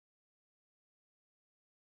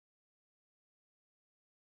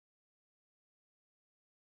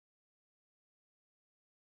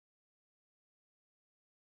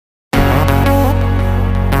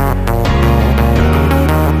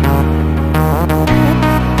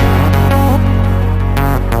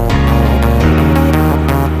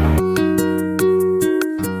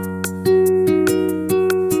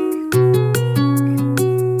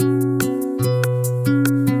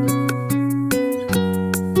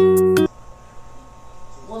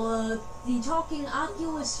talking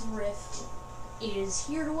Oculus Rift is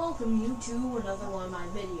here to welcome you to another one of my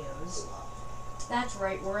videos. That's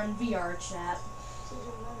right, we're in VRChat.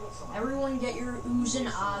 Everyone get your oohs and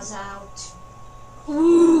ahs out.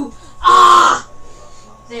 Ooh! Ah!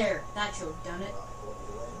 There, that should have done it.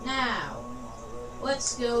 Now,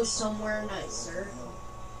 let's go somewhere nicer.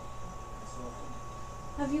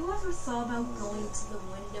 Have you ever thought about going to the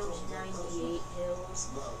Windows 98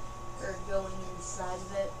 hills? Or going inside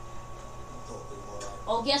of it?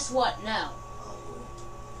 Well, guess what? No.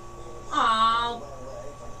 Aww.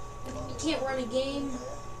 You can't run a game?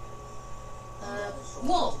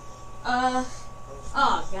 Whoa. Oh,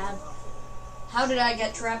 God. How did I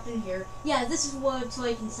get trapped in here? Yeah, this is what it's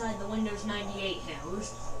like inside the Windows 98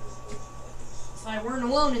 hills. If I weren't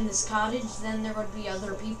alone in this cottage, then there would be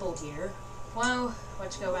other people here. Well,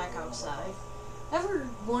 let's go back outside. Ever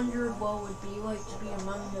wondered what it would be like to be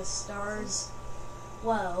among the stars?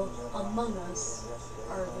 Well, among us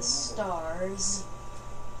are the stars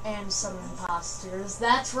and some imposters.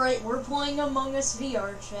 That's right, we're playing Among Us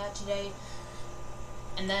VRChat today.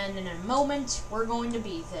 And then in a moment, we're going to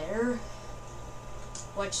be there.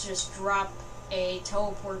 Let's just drop a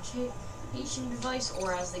teleportation device,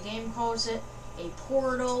 or as the game calls it, a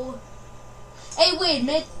portal. Hey, wait a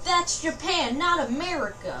minute, that's Japan, not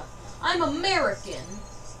America. I'm American.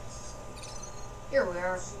 Here we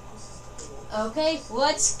are. Okay,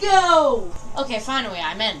 let's go! Okay, finally,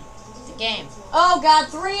 I'm in the game. Oh god,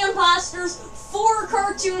 3 imposters, 4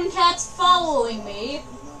 cartoon cats following me.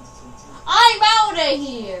 I'm out of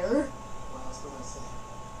here!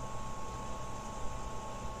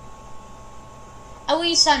 At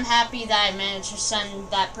least I'm happy that I managed to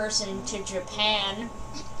send that person to Japan.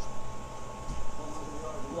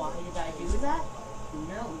 Why did I do that? Who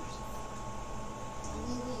knows?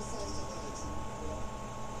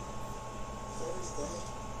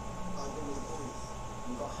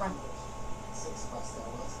 Run.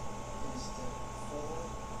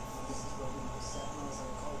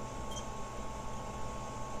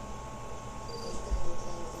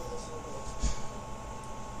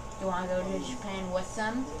 You want to go to Japan with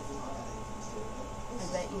them? I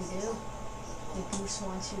bet you do. The goose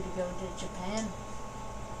wants you to go to Japan.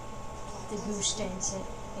 The goose dancing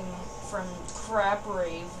from Crab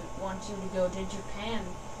Rave wants you to go to Japan.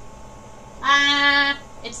 Ah!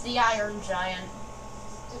 It's the Iron Giant.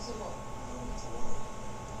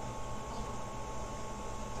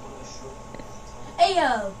 Hey,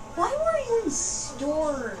 why were you in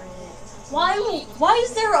storage? Why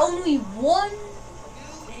is there only one?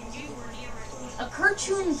 A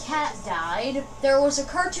cartoon cat died. There was a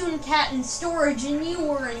cartoon cat in storage, and you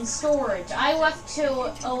were in storage. I left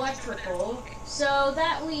to electrical, so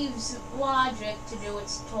that leaves logic to do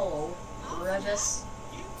its toll. Revis.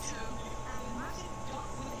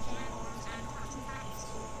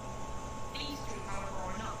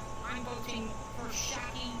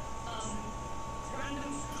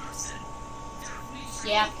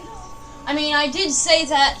 Yeah. I mean, I did say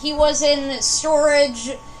that he was in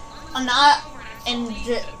storage,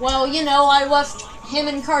 well, you know, I left him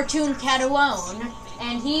and Cartoon Cat alone,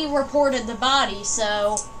 and he reported the body,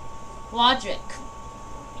 so, logically,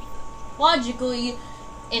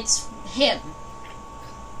 it's him.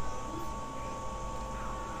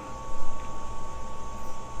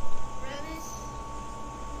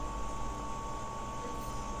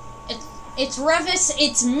 It's Revis,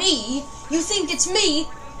 it's me. You think it's me?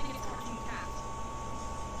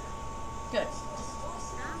 Good.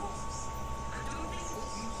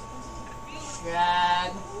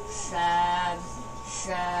 Shag, shag,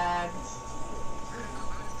 shag,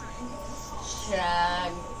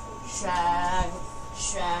 shag, shag,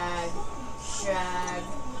 shag, shag,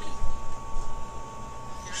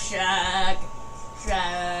 shag,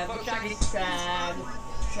 shag, shag,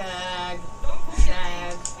 shag,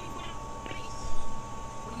 shag.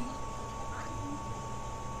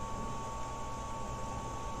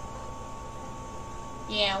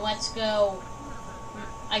 Yeah, let's go.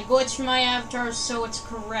 I glitched my avatar so it's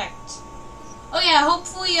correct. Oh yeah,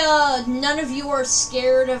 hopefully none of you are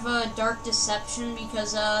scared of Dark Deception,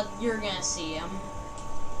 because you're gonna see him.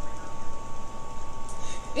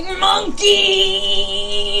 Monkey!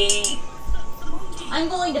 I'm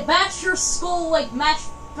going to bash your skull like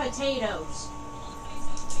mashed potatoes.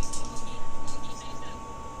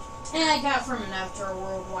 And I got from an Avatar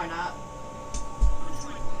World, why not?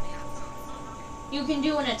 You can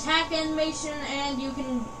do an attack animation, and you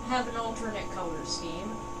can have an alternate color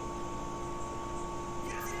scheme.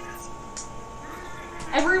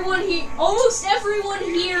 Everyone here, almost everyone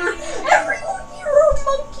here are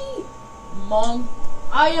monkey!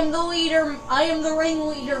 I am the leader, I am the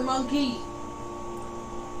ringleader, monkey.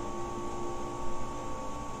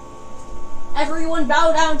 Everyone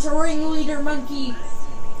bow down to ringleader monkey.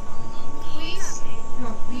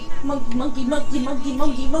 Monkey, monkey, monkey, monkey,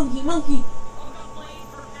 monkey, monkey, monkey.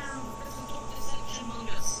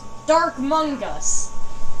 Dark Mungus.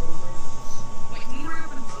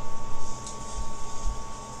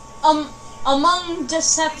 Among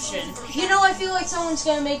Deception. You know, I feel like someone's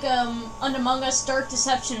gonna make an Among Us Dark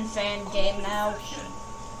Deception fan game now.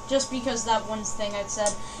 Just because that one thing I'd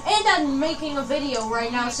said. And I'm making a video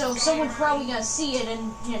right now, so someone's probably gonna see it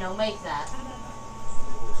and, you know, make that.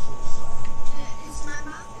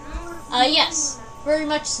 Yes. Very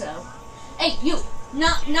much so. Hey, you!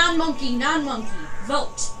 Non-monkey,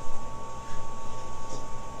 vote!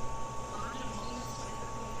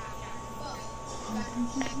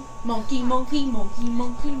 Monkey, monkey, monkey,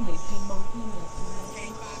 monkey, monkey, monkey,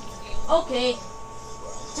 monkey. Okay.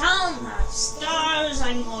 Down the stars,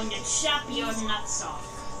 I'm going to chop your nuts off.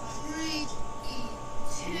 3,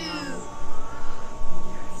 2,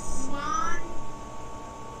 1.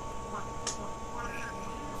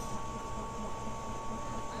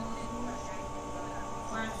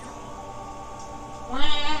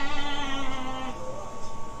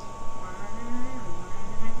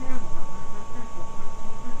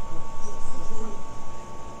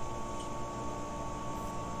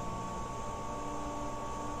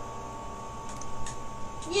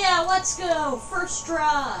 Yeah, let's go. First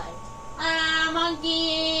try.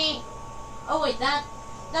 Monkey. Oh wait,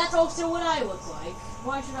 that's also what I look like.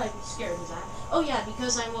 Why should I be scared of that? Oh yeah,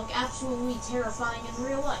 because I look absolutely terrifying in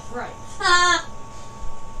real life. Right.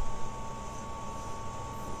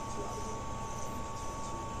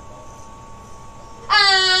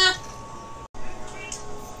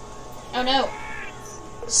 Oh no.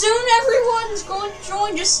 Soon everyone's going to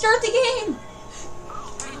join. Just start the game.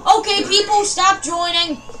 Okay, people, stop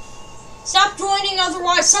joining. Stop joining,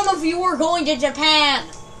 otherwise some of you are going to Japan.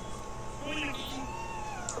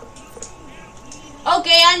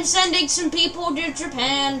 Okay, I'm sending some people to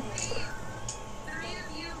Japan.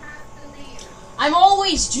 I'm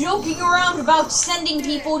always joking around about sending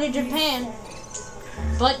people to Japan.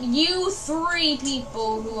 But you 3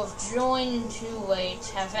 people who have joined too late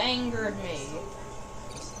have angered me.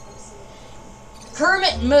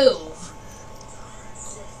 Kermit, move.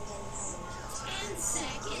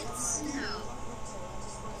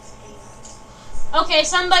 Okay,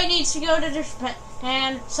 somebody needs to go to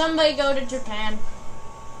Japan. Somebody go to Japan.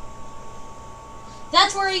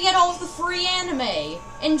 That's where you get all the free anime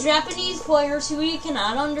and Japanese players who you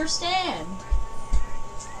cannot understand.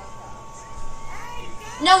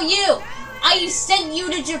 No, you! I sent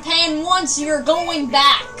you to Japan once, you're going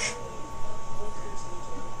back.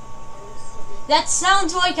 That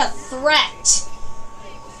sounds like a threat.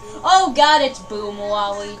 Oh god, it's Boom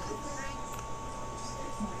Wally.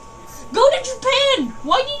 Go to Japan!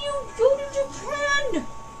 Why did you go to Japan?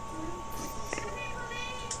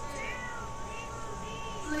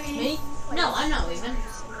 Me? No, I'm not leaving.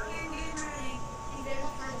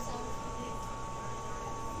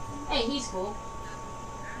 Hey, he's cool.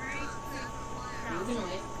 You can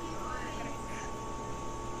wait.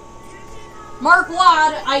 Mark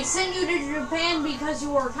Wad, I sent you to Japan because you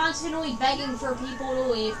were constantly begging for people to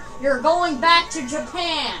leave. You're going back to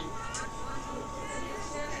Japan.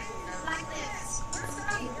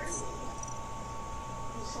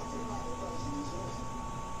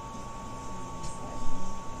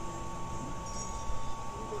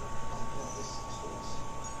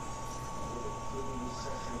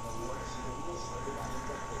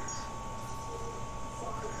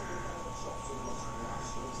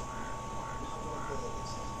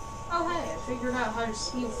 Oh hey, I figured out how to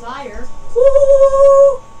spew fire.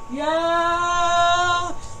 Woo!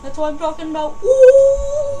 Yeah! That's what I'm talking about. Woo!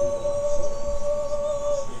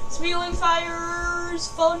 Spewing fire is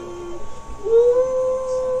fun. Woo!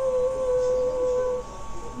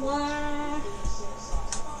 Wah!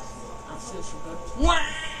 That feels so good. Wah!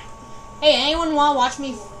 Hey, anyone want to watch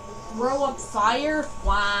me throw up fire?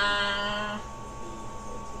 Wah!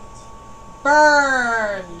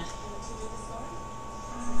 Burn!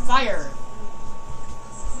 Fire.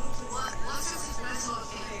 What's your special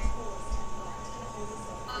opinion?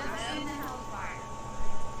 Hellfire.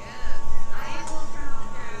 Yeah. I will turn on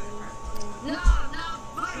the No,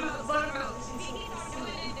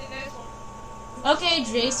 Okay,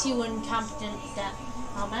 Jace, you incompetent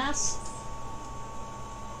dumbass.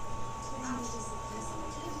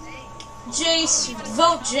 Jace,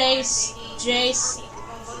 vote Jace. Jace.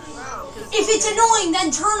 If it's annoying, then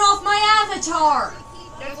turn off my avatar.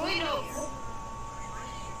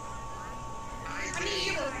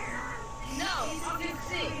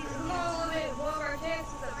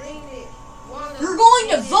 You're going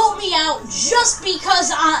going to vote me out just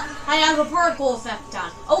because I have a particle effect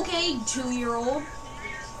on. Okay, 2-year-old.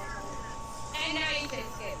 And now you can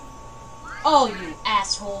skip. Oh, you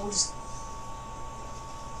assholes.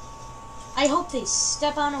 I hope they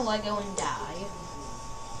step on a Lego and die.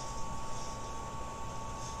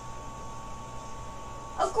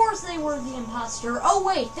 Of course they were the imposter. Oh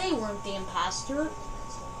wait, they weren't the imposter.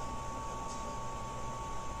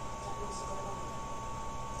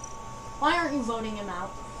 Why aren't you voting him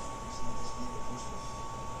out?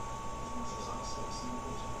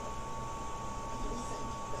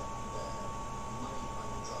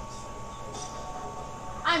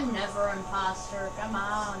 I'm never imposter, come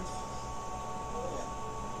on.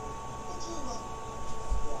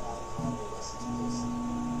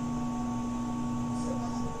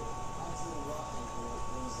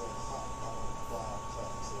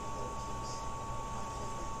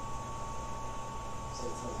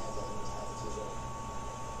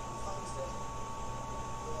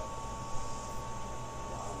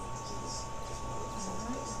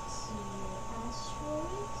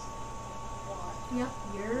 Yep,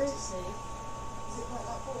 you're safe. Is it like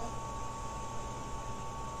that boy?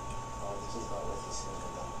 Oh, the kid's not with us.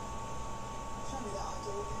 Show me that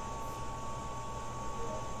idea again.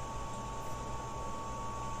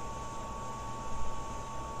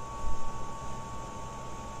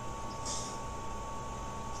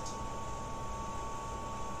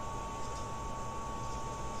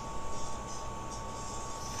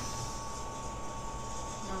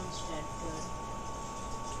 No one's dead, good.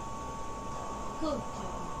 Cool.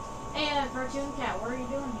 Hey, Cartoon Cat, what are you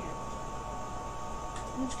doing here?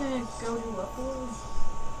 I'm just gonna go to upload.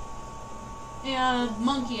 Yeah,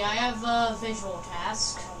 Monkey, I have a visual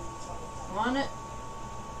task. Want it?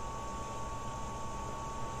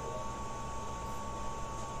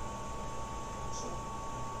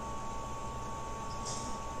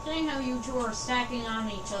 Seeing how you two are stacking on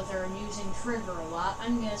each other and using trigger a lot,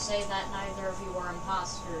 I'm gonna say that neither of you are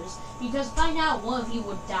imposters, because by now one of you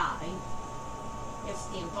would die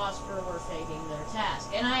if the imposter were faking their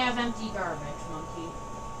task. And I have empty garbage, Monkey.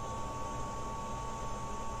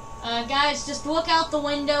 Guys, just look out the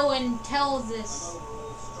window and tell this.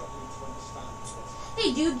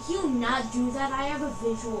 Hey dude, you not do that? I have a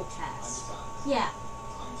visual task. Yeah,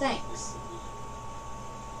 thanks.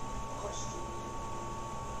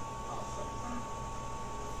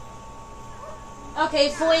 Okay,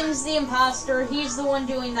 Flame's the imposter. He's the one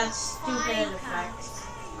doing that stupid effect.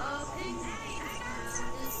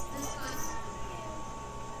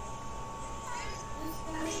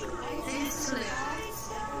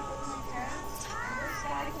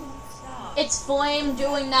 It's Flame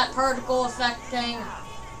doing that particle effect thing.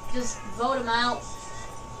 Just vote him out.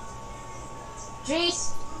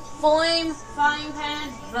 Jace, Flame, Frying Pan,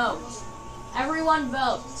 vote. Everyone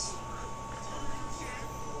vote.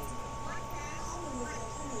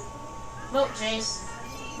 Vote Jace.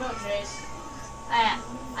 Vote Jace. Ah,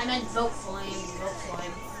 I meant vote Flame. Vote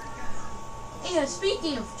Flame. Hey,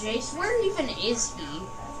 speaking of Jace, where even is he?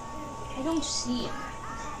 I don't see him.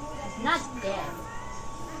 He's not dead.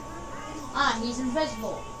 Ah, he's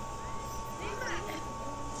invisible.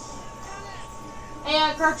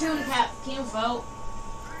 Hey, Cartoon Cat, can you vote?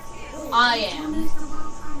 I am.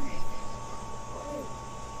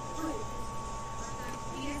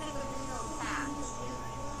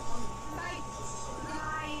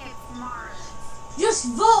 Just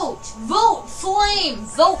vote! Vote Flame!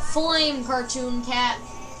 Vote Flame, Cartoon Cat.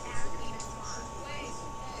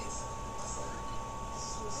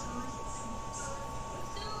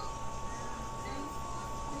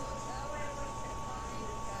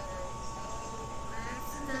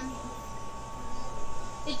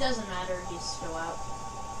 It doesn't matter, he's still out.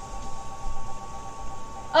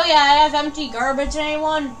 Oh yeah, I have empty garbage,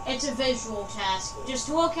 anyone? It's a visual task. Just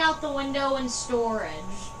look out the window in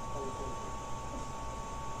storage.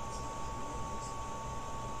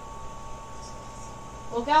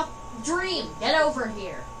 Look out. Dream, get over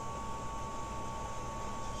here.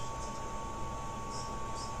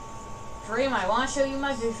 Dream, I want to show you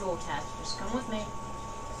my visual task. Just come with me.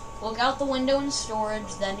 Look out the window in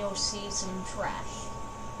storage, then you'll see some trash.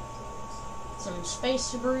 Some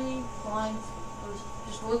space debris flying.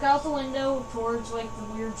 Just look out the window towards, like, the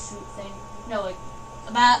weird shoot thing. No, like,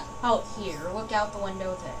 about out here. Look out the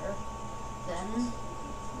window there. Then,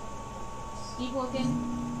 keep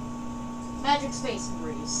looking. Magic space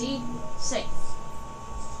debris, see? Safe.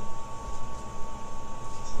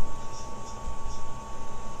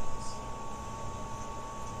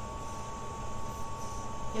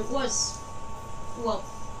 It was, well,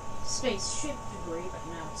 spaceship debris, but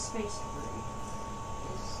now it's space debris.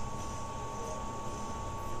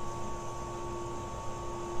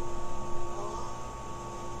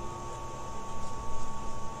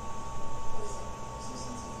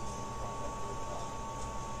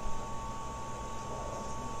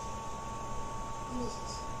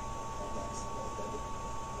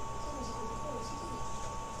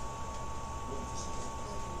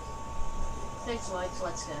 fix lights.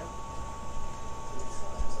 Let's go.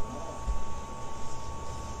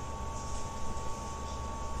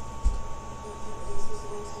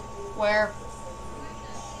 Where?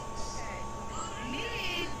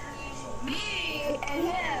 Me and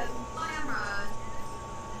him. Camera.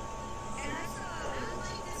 And I would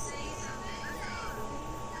like to say something.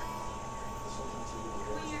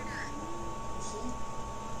 When you're done. So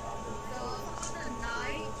on the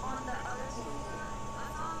night on the other scooter, I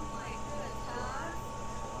found like the tag,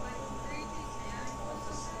 like 3 to stand or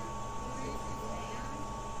something. 3 to stand.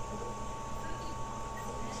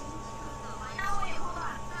 Oh wait, hold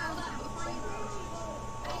on. Before you go,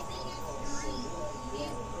 I think it's green.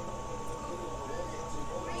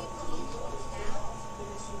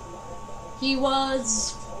 He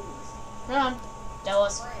was. Hold on. Tell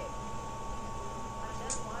us.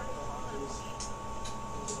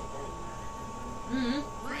 Mm-hmm.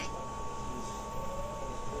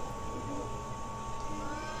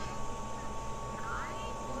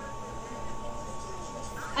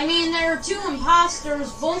 I mean, there are 2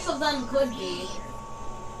 imposters. Both of them could be.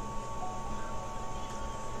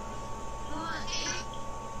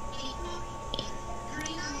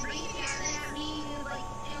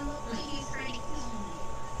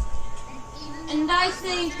 And I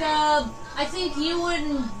think you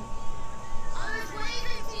and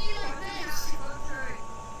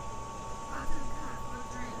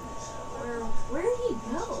where did he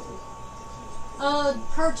go?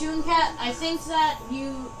 Cartoon Cat, I think that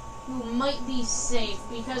you might be safe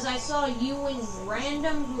because I saw you and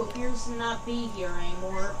Random, who appears to not be here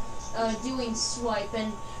anymore, doing swipe,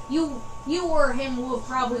 and you or him will have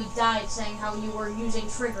probably died saying how you were using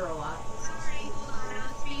trigger a lot.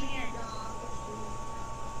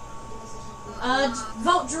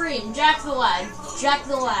 Vote Dream, Jack the Lad,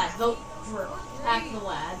 vote Drew, Jack the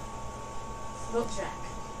Lad, vote Jack.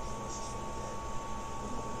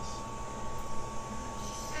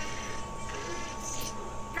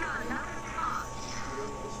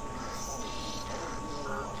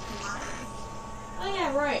 Oh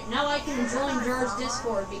yeah, right, now I can join Jar's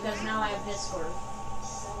Discord because now I have Discord.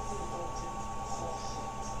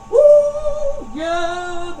 Woo!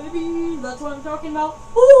 Yeah, baby! That's what I'm talking about.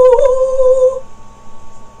 Woo!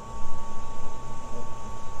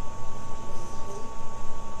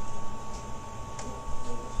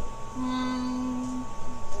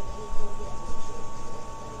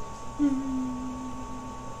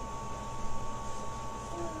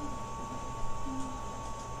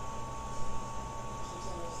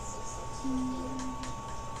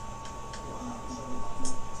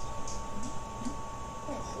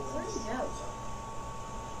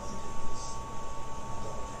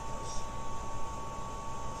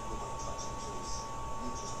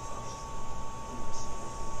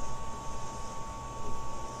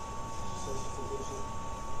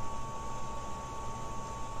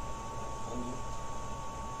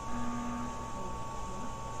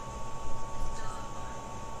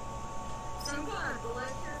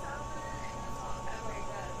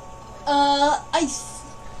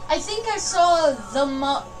 I think I saw the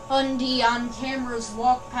Mundi on cameras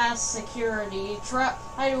walk past security, try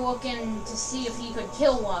to look in to see if he could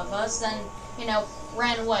kill one of us, then, you know,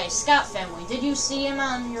 ran away. Scott family, did you see him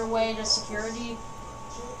on your way to security?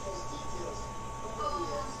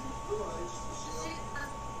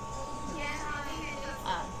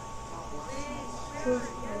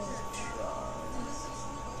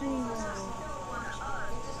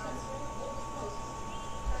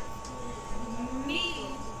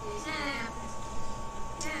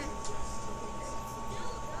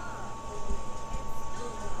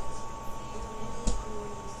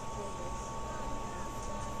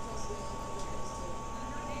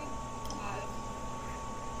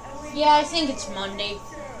 Yeah, I think it's Monday.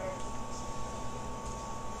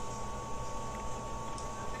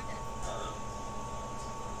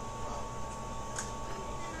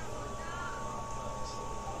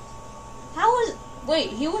 How was... Wait,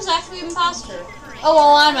 he was actually an imposter. Oh,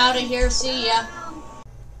 well, I'm out of here. See ya.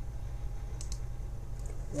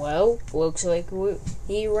 Well, looks like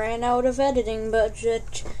he ran out of editing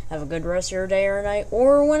budget. Have a good rest of your day or night,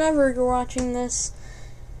 or whenever you're watching this.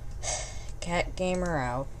 Cat Gamer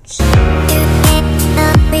out.